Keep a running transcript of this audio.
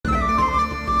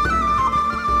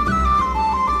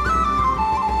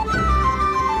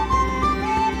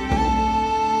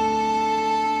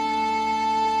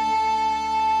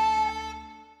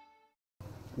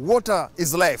water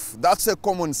is life. That's a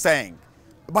common saying.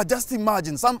 But just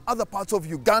imagine some other parts of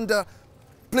Uganda,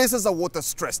 places are water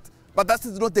stressed. But that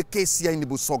is not the case here in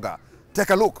Busoga. Take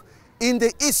a look. In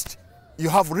the east, you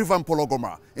have River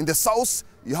Mpologoma. In the south,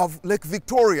 you have Lake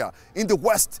Victoria. In the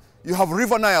west, you have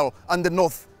River Nile. And the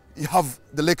north, you have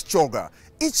the Lake Choga.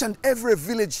 Each and every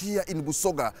village here in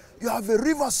Busoga, you have a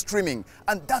river streaming.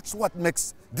 And that's what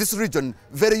makes this region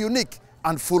very unique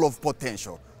and full of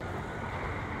potential.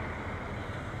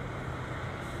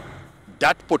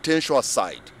 That potential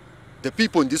aside, the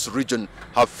people in this region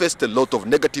have faced a lot of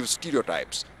negative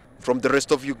stereotypes from the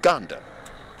rest of Uganda.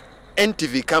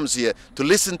 NTV comes here to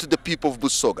listen to the people of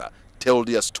Busoga tell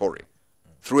their story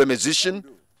through a musician,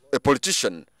 a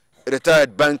politician, a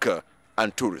retired banker,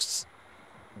 and tourists.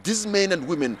 These men and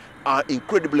women are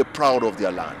incredibly proud of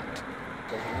their land.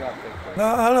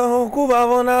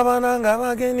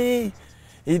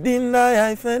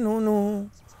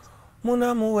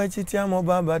 Muna muwe chitiamo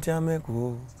baba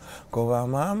tiameku Kova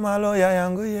mama loya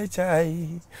yangu ye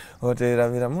chai Otera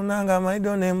vira munanga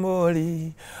maidone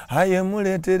mboli Haye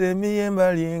mule tere miye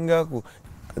mbali ngaku.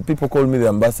 People call me the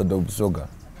ambassador of Busoga.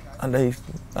 And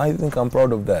I think I'm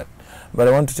proud of that. But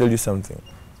I want to tell you something.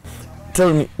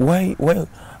 Tell me, why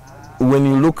when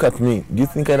you look at me, do you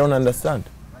think I don't understand?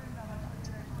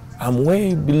 I'm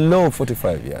way below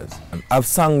 45 years. I've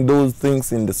sung those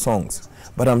things in the songs.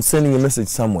 But I'm sending a message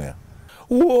somewhere.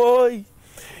 Woi,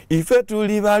 ife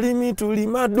tulivalimi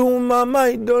tulimaduma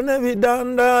maidone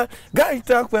vidanda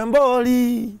gaita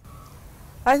kwemboli.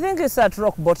 I think it's at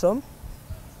rock bottom.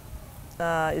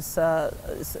 It's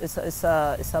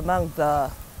among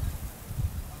the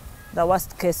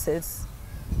worst cases.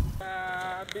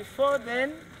 Before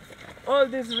then, all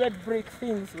these red brick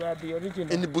things were the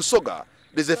original. In Busoga,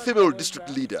 there's a female district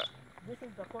leader.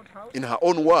 In her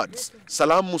own words,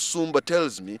 Salam Musumba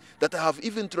tells me that I have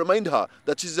even to remind her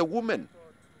that she's a woman.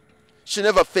 She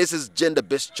never faces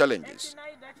gender-based challenges.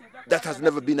 That has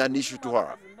never been an issue to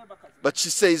her. But she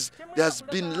says there has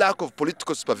been lack of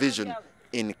political supervision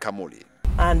in Kamuli.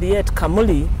 And yet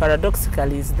Kamuli,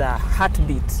 paradoxically, is the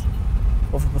heartbeat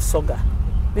of Busoga.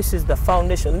 This is the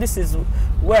foundation. This is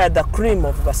where the cream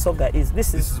of Busoga is.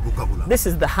 This is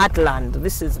the heartland.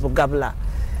 This is Bugabla.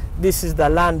 This is the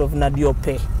land of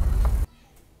Nadiope.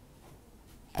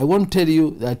 I won't tell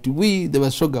you that we, the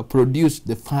Busoga, produced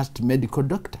the first medical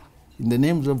doctor in the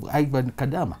names of Ivan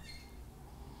Kadama.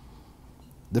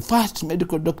 The first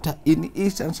medical doctor in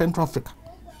East and Central Africa.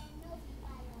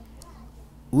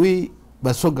 We,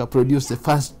 Busoga, produced the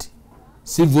first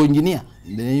civil engineer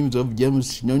in the names of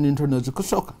James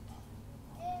Nyonyi.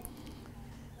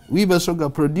 We,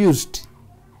 Busoga, produced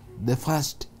the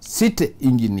first city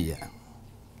engineer.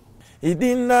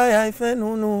 Idinda ya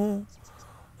ifenunu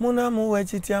Muna muwe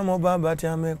chitiamo baba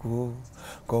tiameku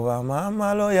Kova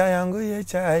mama loya yangu ye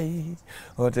chai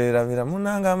Otera vira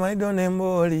munanga maidone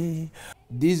mboli.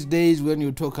 These days when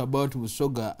you talk about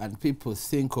Busoga and people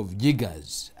think of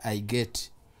jiggers, I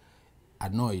get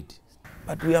annoyed.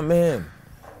 But we are men.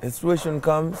 A situation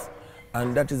comes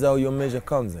and that is how your measure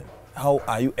comes in. How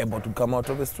are you able to come out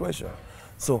of a situation?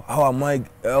 So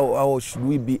how should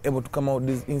we be able to come out of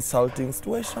these insulting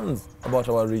situations about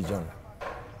our region?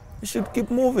 We should keep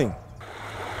moving.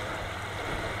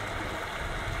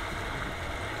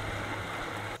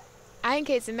 I think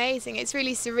it's amazing. It's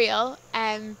really surreal.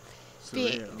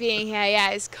 Being here, yeah,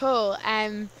 it's cool.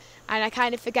 And I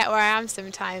kind of forget where I am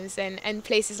sometimes, and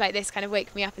places like this kind of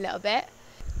wake me up a little bit.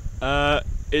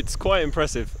 It's quite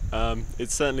impressive.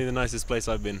 It's certainly the nicest place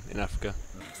I've been in Africa.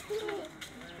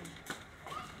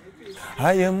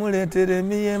 Haye muletere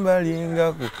miyembali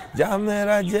ngaku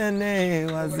Jamera jene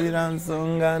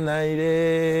waziransonga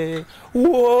naire.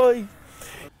 Woi.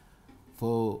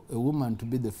 For a woman to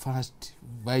be the first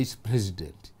vice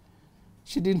president,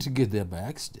 she didn't get there by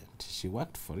accident. She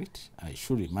worked for it, I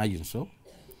should imagine so.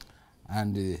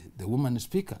 And the woman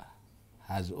speaker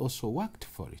has also worked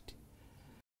for it.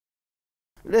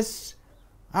 Let's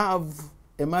have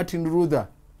a Martin Luther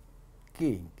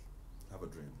King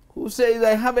who says,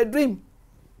 I have a dream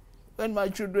when my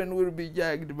children will be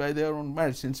judged by their own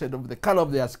merits instead of the color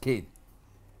of their skin.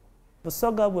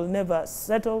 Busoga will never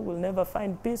settle, will never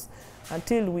find peace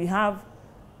until we have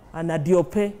an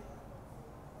Adiope.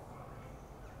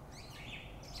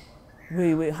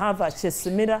 We have a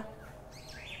Chesimira,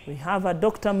 we have a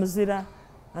Dr. Muzira,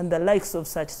 and the likes of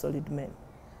such solid men,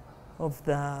 of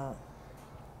the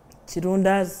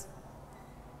Chirundas,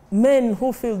 men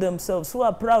who feel themselves, who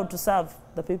are proud to serve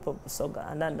the people of Busoga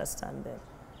and understand them.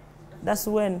 That's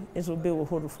when it will be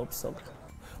Uhuru for Busoga.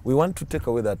 We want to take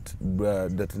away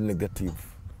that negative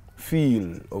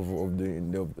feel of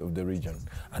the region.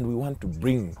 And we want to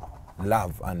bring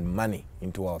love and money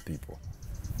into our people.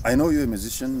 I know you're a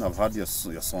musician. I've heard your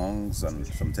songs and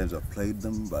sometimes I've played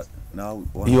them, but now...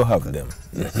 You have them.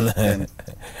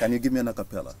 Can you give me an a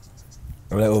cappella?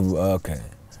 Okay.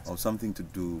 Or something to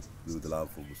do with the love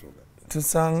for Busoga?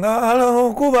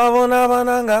 Tusangalo kubabona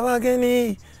bananga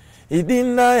bageni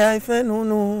idinda ya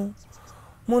ifenunu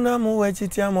muna muwe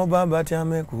chitiamo baba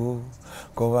tiameku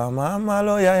koba mama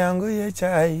loya yangu ye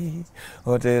chai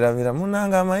otera vira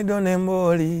munanga maidone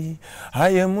mboli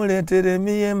haye muletere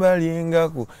miyemba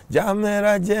lingaku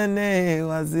jamera jene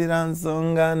wazira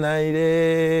nsonga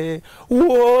naire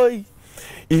uoi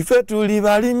ife tuli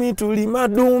balimi tuli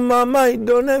maduma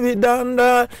maidone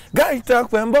vidanda gaita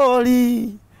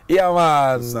kwemboli. Yeah,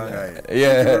 man.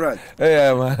 Yeah.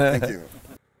 Yeah, man. Thank you.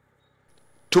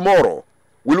 Tomorrow,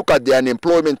 we look at the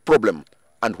unemployment problem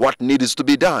and what needs to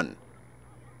be done.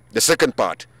 The second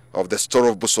part of the Story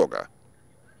of Busoga.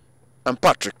 I'm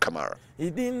Patrick Kamara.